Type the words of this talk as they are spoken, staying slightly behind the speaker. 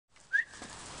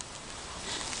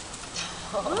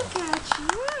Look at you.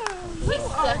 He's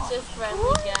such a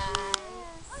friendly guy.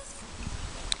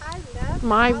 I love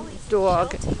My all these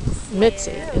dog, Shelties.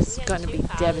 Mitzi, Yeah, is we got going to two be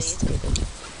collies. devastated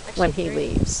when he Three.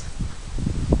 leaves.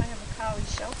 I have a collie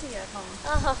Sheltie at home.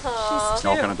 Oh, She's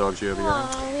What kind of dogs do you have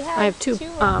again? we I have two,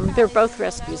 they're both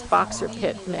rescues, boxer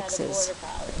pit mixes.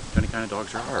 Any kind of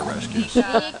dogs there are rescues.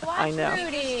 I know.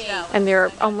 Rudy. And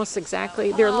they're almost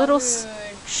exactly, they're a little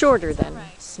shorter than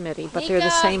Smitty, but they're the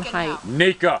same height.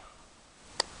 Nika!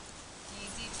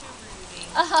 Easy to Rudy.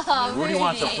 Oh, Rudy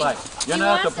wants to play. You're He not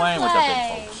out wants there playing to with the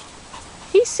play. big folks.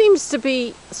 He seems to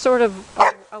be sort of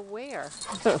aware.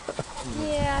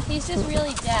 Yeah, he's just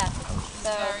really deaf. So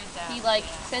very deaf, he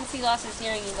since he lost his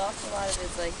hearing, he lost a lot of his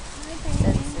senses.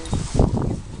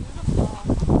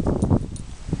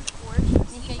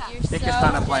 Nika, you're Nika's so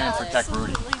kind of playing jealous. protect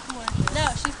Rudy. No,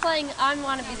 she's playing I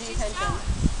Want to Be the Attention.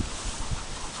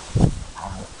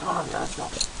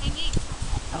 Hey,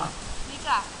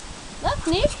 Nika. Look,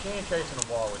 Nick. She ain't chasing the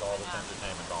ball with all this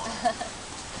entertainment going on.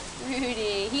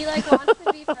 Rudy. He wants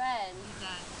to be friends.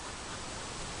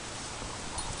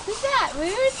 Who's that?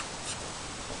 Rude?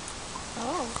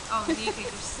 Oh, Nika,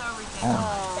 you're so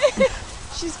ridiculous.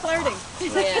 She's flirting.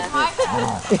 Yeah. My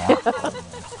bad.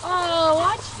 Oh,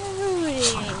 watch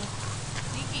Rudy.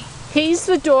 He's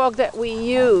the dog that we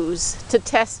use to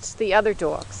test the other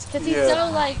dogs. Because he's so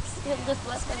he'll lift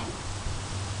less than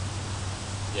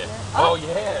Yeah. Oh,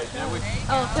 yeah. That would...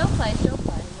 Oh, she'll play.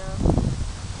 No.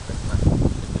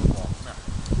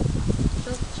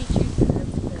 She chooses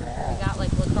everything. I got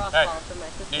lacrosse balls for my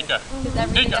sister. Nika. Because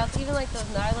everything Nika. else, even those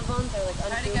nylabones, they're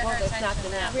unchewable. They're snapped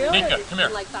in half. Nika, come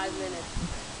here. In 5 minutes.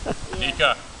 Yeah.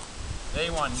 Nika. They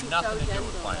want nothing to do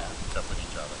with playing except with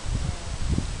each other.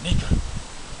 Nika.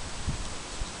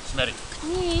 Smitty.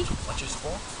 Nick. What's your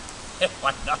sport? It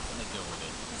want nothing to do with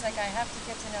it. He's like, I have to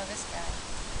get to know this guy.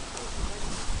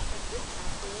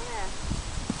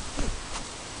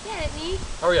 Yeah, Nick.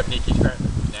 Hurry up, Nika.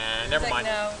 Nah, never He's like, mind.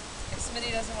 no, if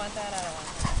Smitty doesn't want that, I don't want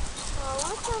that. Oh,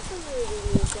 what's up with Rudy,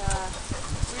 Nika?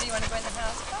 Rudy, you want to go in the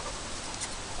house?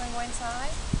 Want to go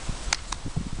inside?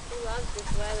 He loves this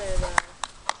weather, though.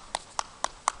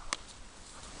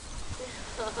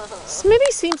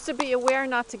 Smitty seems to be aware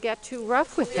not to get too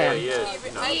rough with him. is.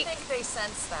 I think they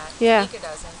sense that. Yeah. Nika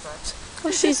doesn't, but...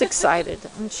 Well, she's excited,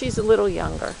 and she's a little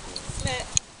younger.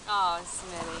 Oh,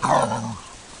 Smitty. Oh.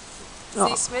 See,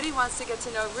 Smitty wants to get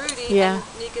to know Rudy, Yeah. and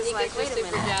Nika's like, wait a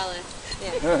super minute.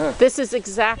 jealous. This is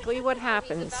exactly what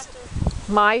happens.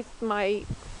 My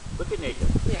Look at Nika.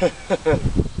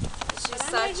 She's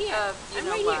such a, you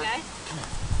know what?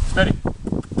 Smitty.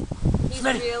 He's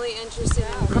Smitty. really interested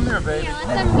in Rudy. Come here, baby. Yeah,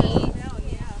 let them meet.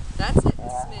 That's it,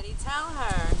 Smitty. Tell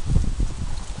her.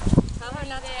 Tell her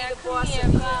not to be the boss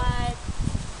of you. Bud.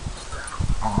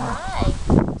 Hi.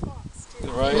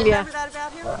 Right? yeah. Remember that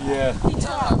about him? Yeah. He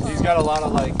talks. He's got a lot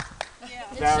of like And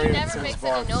she variants never in his makes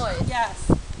any barks. noise.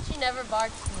 Yes. She never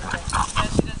barks. No,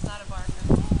 she does not a barker.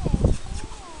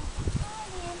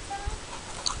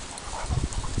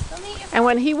 And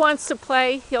when he wants to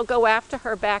play, he'll go after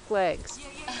her back legs.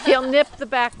 He'll nip the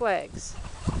back legs.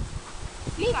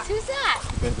 Meeks, who's that?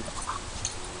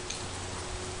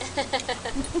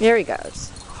 There he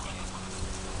goes.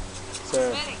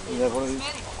 Sarah, you have one of these?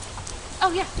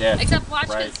 Oh yeah. Yeah. Except watch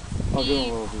Right. because I'll give he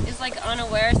him a little bit. is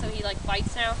unaware, so he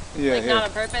bites now. Yeah, Not yeah. on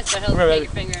purpose, but he'll Come here, take baby.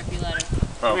 your finger if you let him.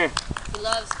 Oh. He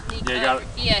loves sneak. Yeah, you got it.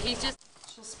 Yeah, he's just.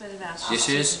 She'll spit it out. This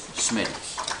is Smitty.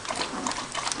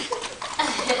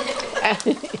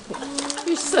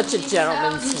 You're such a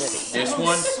gentleman, Smitty. This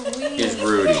one is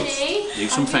Rudy.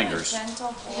 Use some fingers.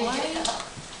 Gentle boy.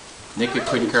 Nika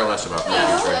couldn't care less about me.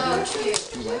 He's ready to do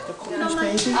it. You like the corners,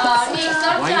 baby? Nick,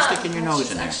 Why are you sticking your nose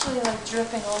in there? Actually, like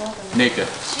dripping all over. Nika,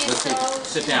 let's see.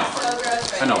 Sit down.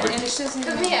 I know, And but she doesn't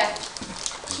Come even. here.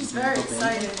 She's very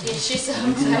excited. Yeah, she's so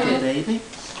excited. baby.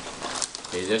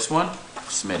 Okay, this one,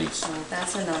 Smitty's. Oh,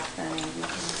 that's enough then.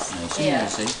 Nice Yeah. and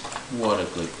easy. What a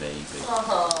good baby.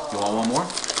 Oh, You want one more?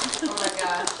 oh my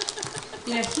gosh.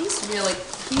 You know,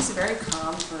 he's very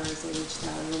calm for his age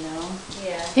though, you know?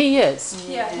 Yeah. He is.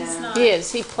 Yeah, he's not. He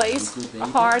is. He plays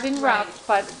hard and rough,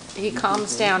 but he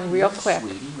calms down real quick.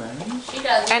 Sweetie, right? She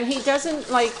does. And he doesn't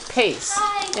like pace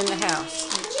in the house.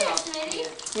 Come here,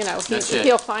 Smitty. You know, That's it.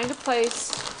 he'll find a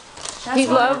place. That's He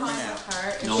what loves- reminds her.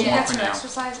 If No she more gets for her now.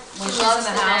 exercise when She she's loves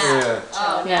in the the house. nap.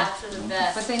 Oh, Yeah. naps are the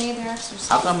best. But they need their exercise.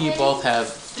 How come you both have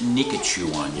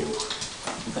Nikachu on you?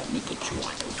 You got Nikachu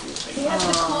on you too, baby. He has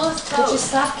the coolest Could you coat.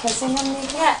 stop kissing him,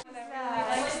 Nika? Yeah.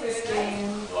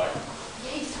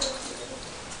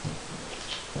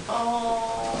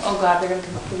 Oh God, they're gonna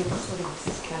come up with this. Look at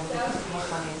this camera. How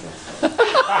funny is this?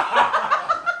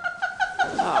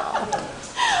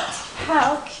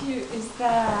 How cute is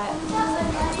that?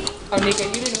 Oh, Nika,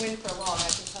 you didn't win for long, I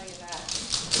can tell you that.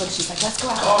 Look, she's like, let's go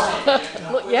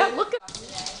out. Look, yeah, look at.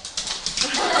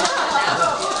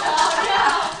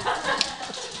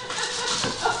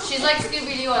 She's like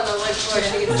Scooby-Doo on the wood floor.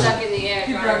 She gets stuck in the air.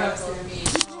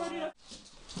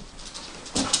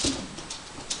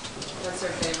 That's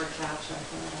her favorite couch, I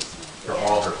think. They're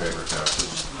all her favorite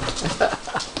couches.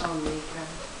 Oh,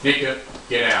 Nika. Nika,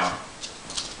 get out.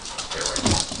 There we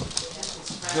go.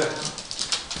 Good.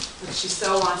 She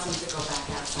so wants him to go back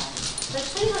outside.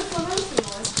 Let's leave him for more.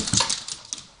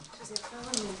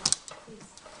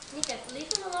 Nika,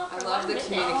 leave him alone I for love 1 the minute.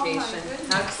 communication.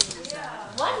 How cute is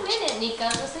that? 1 minute,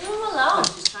 Nika. Just leave him alone.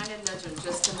 She's trying to nudge him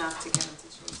just enough to get him to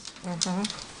choose.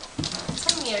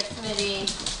 Come here, Smitty.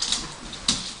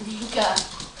 Nika,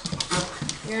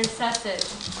 you're incessant.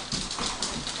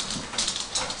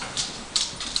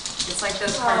 It's like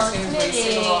those cartoons where you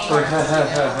see the little Smitty.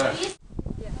 hearts.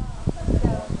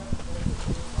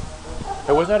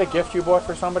 Hey, wasn't that a gift you bought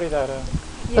for somebody that,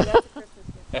 Yeah, that's a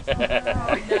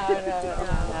Christmas gift.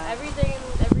 No. Everything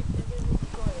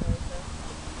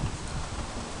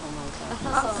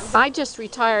I just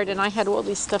retired and I had all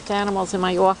these stuffed animals in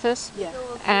my office. Yeah.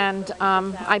 And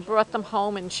I brought them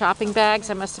home in shopping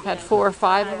bags. I must have had 4 or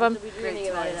 5 of them.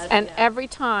 And every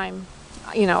time,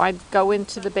 you know, I'd go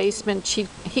into the basement,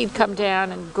 he'd come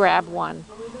down and grab one.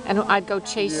 And I'd go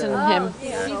chasing him.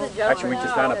 actually we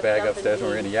just found a bag upstairs when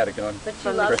we were in the attic doing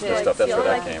Christmas stuff. That's where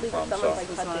that came from. So.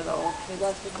 He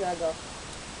loves to juggle.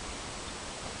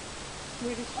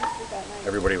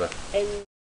 Everybody left.